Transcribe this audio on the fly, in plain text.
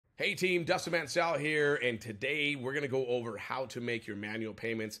Hey team, Dustin Mansell here, and today we're going to go over how to make your manual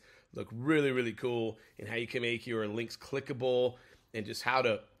payments look really cool, and how you can make your links clickable, and just how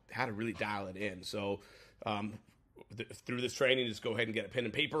to really dial it in. So through this training, just go ahead and get a pen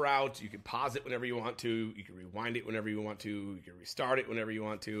and paper out. You can pause it whenever you want to. You can rewind it whenever you want to. You can restart it whenever you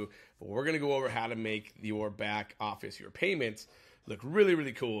want to. But we're going to go over how to make your back office, your payments, look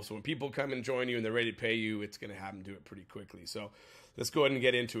really cool. So when people come and join you and they're ready to pay you, it's going to have them do it pretty quickly. So let's go ahead and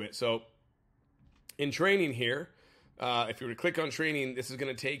get into it. So in training here, if you were to click on training, this is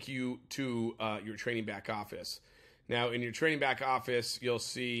going to take you to your training back office. Now in your training back office, you'll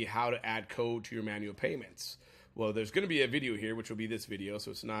see how to add code to your manual payments. Well, there's going to be a video here, which will be this video,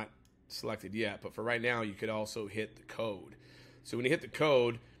 so it's not selected yet. But for right now, you could also hit the code. So when you hit the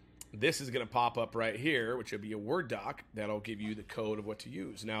code, this is going to pop up right here, which will be a Word doc that'll give you the code of what to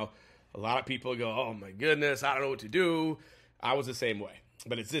use. Now, a lot of people go, oh my goodness, I don't know what to do. I was the same way,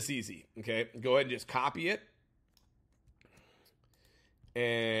 but it's this easy, okay? Go ahead and just copy it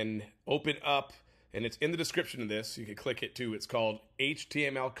and open up, and it's in the description of this. You can click it too. It's called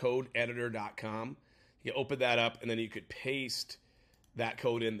htmlcodeeditor.com. You open that up, and then you could paste that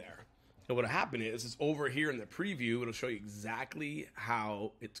code in there. And what'll happen is, it's over here in the preview. It'll show you exactly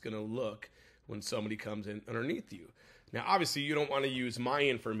how it's going to look when somebody comes in underneath you. Now, obviously, you don't want to use my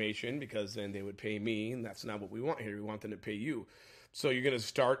information because then they would pay me, and that's not what we want here. We want them to pay you. So you're going to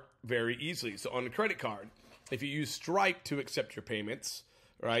start very easily. So on the credit card, if you use Stripe to accept your payments,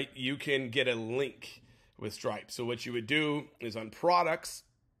 right, you can get a link with Stripe. So what you would do is on products,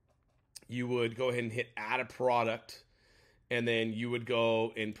 you would go ahead and hit add a product, and then you would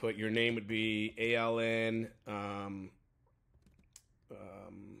go and put your name would be ALN.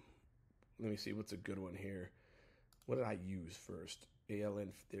 Let me see, what's a good one here? What did I use first? ALN,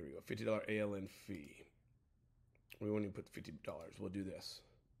 there we go, $50 ALN fee. We won't even put $50. We'll do this.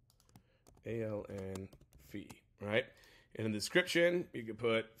 ALN fee, right? And in the description, you can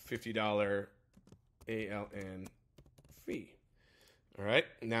put $50 ALN fee. All right,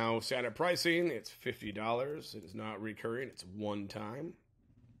 now standard pricing, it's $50. It is not recurring, it's one time.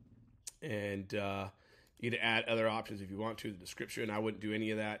 And you can add other options if you want to. The description, I wouldn't do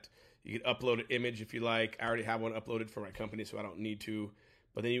any of that. You can upload an image if you like. I already have one uploaded for my company, so I don't need to.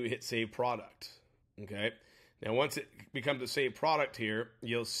 But then you would hit save product, okay? Now once it becomes a save product here,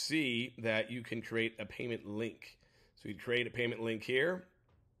 you'll see that you can create a payment link. So you create a payment link here.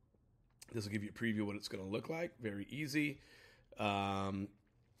 This will give you a preview of what it's gonna look like, very easy. You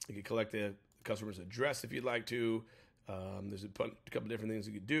can collect the customer's address if you'd like to. There's a couple different things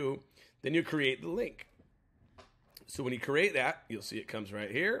you could do. Then you create the link. So when you create that, you'll see it comes right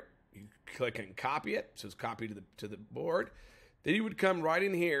here. You click and copy it. So it's copied to the board. Then you would come right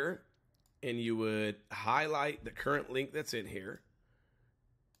in here and you would highlight the current link that's in here.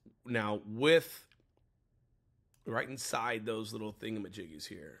 Now with right inside those little thingamajiggies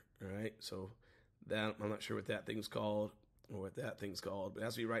here. All right. So that, I'm not sure what that thing's called, or what that thing's called, but it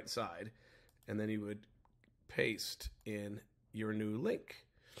has to be right side. And then you would paste in your new link.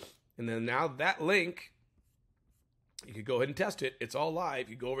 And then now that link, you could go ahead and test it. It's all live.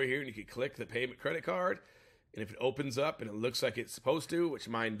 You go over here and you can click the payment credit card. And if it opens up and it looks like it's supposed to, which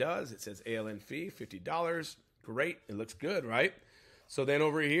mine does, it says ALN fee, $50. Great. It looks good, right? So then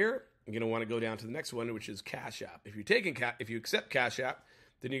over here, you're going to want to go down to the next one, which is Cash App. If you accept Cash App,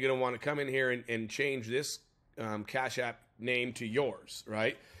 then you're going to want to come in here and change this Cash App name to yours,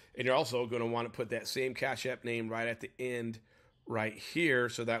 right? And you're also going to want to put that same Cash App name right at the end right here,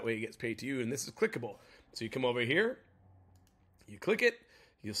 so that way it gets paid to you, and this is clickable. So you come over here, you click it,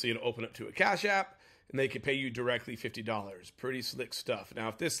 you'll see it open up to a Cash App, and they can pay you directly $50. Pretty slick stuff. Now,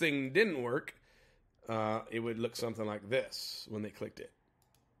 if this thing didn't work, it would look something like this when they clicked it.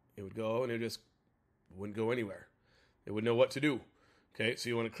 It would go, and it just wouldn't go anywhere. They wouldn't know what to do. Okay, so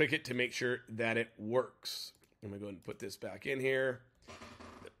you want to click it to make sure that it works. I'm going to go ahead and put this back in here,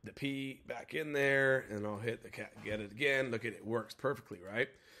 the P back in there, and I'll hit the get it again. Look at it, it works perfectly, right?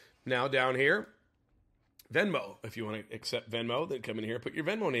 Now down here, Venmo. If you want to accept Venmo, then come in here, put your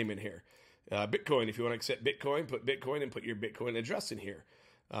Venmo name in here. Bitcoin, if you want to accept Bitcoin, put Bitcoin and put your Bitcoin address in here.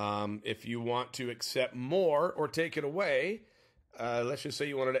 If you want to accept more or take it away, let's just say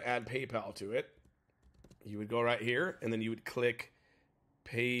you wanted to add PayPal to it. You would go right here, and then you would click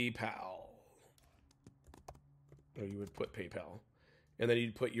PayPal. Or you would put PayPal. And then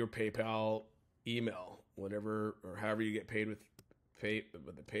you'd put your PayPal email, whatever, or however you get paid with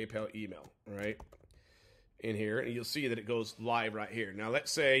the PayPal email, right? In here, and you'll see that it goes live right here. Now,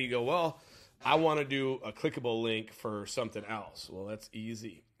 let's say you go, well, I want to do a clickable link for something else. Well, that's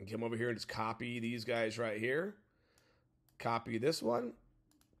easy. You come over here and just copy these guys right here. Copy this one.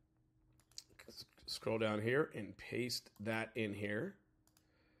 scroll down here and paste that in here.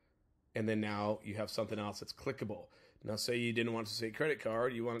 And then now you have something else that's clickable. Now say you didn't want to say credit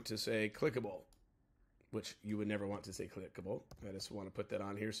card, you want it to say clickable, which you would never want to say clickable. I just want to put that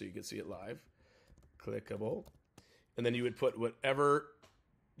on here so you can see it live. Clickable. And then you would put whatever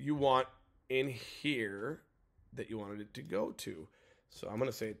you want in here that you wanted it to go to. So I'm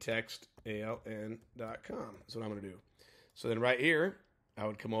going to say textaln.com. That's what I'm going to do. So then right here, I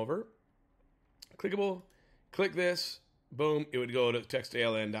would come over, clickable, click this, boom, it would go to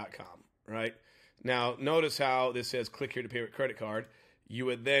textaln.com, right? Now, notice how this says click here to pay with credit card. You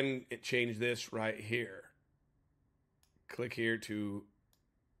would then change this right here. Click here to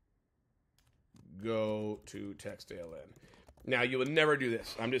go to Text ALN. Now, you would never do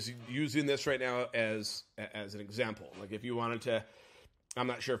this. I'm just using this right now as an example. Like if you wanted to, I'm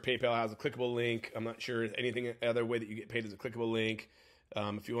not sure if PayPal has a clickable link. I'm not sure anything other way that you get paid is a clickable link.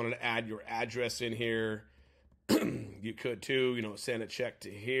 If you wanted to add your address in here, you could too, you know, send a check to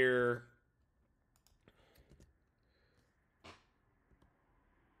here.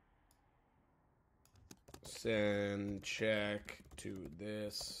 Send check to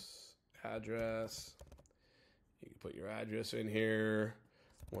this address. You can put your address in here.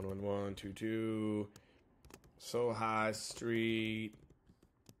 11122 Sohai Street,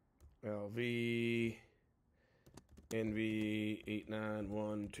 LV, NV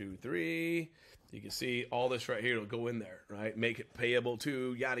 89123. You can see all this right here. It'll go in there, right? Make it payable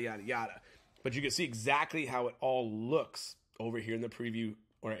to, yada, yada, yada. But you can see exactly how it all looks over here in the preview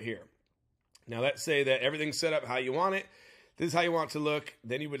right here. Now, let's say that everything's set up how you want it. This is how you want it to look.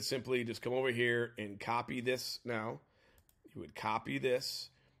 Then you would simply just come over here and copy this now. You would copy this.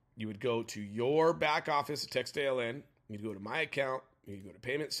 You would go to your back office, Text ALN. You'd go to My Account. You'd go to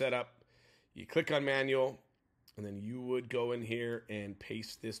Payment Setup. You click on Manual. And then you would go in here and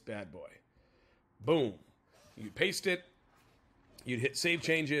paste this bad boy. Boom. You'd paste it. You'd hit Save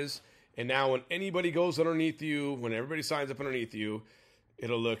Changes. And now when anybody goes underneath you, when everybody signs up underneath you,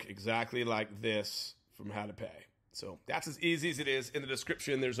 it'll look exactly like this from How to Pay. So that's as easy as it is. In the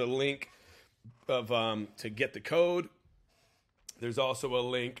description, there's a link of to get the code. There's also a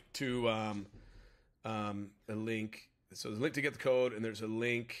link to So there's a link to get the code, and there's a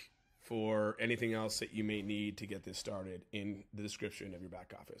link for anything else that you may need to get this started in the description of your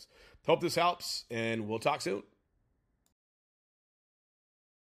back office. Hope this helps, and we'll talk soon.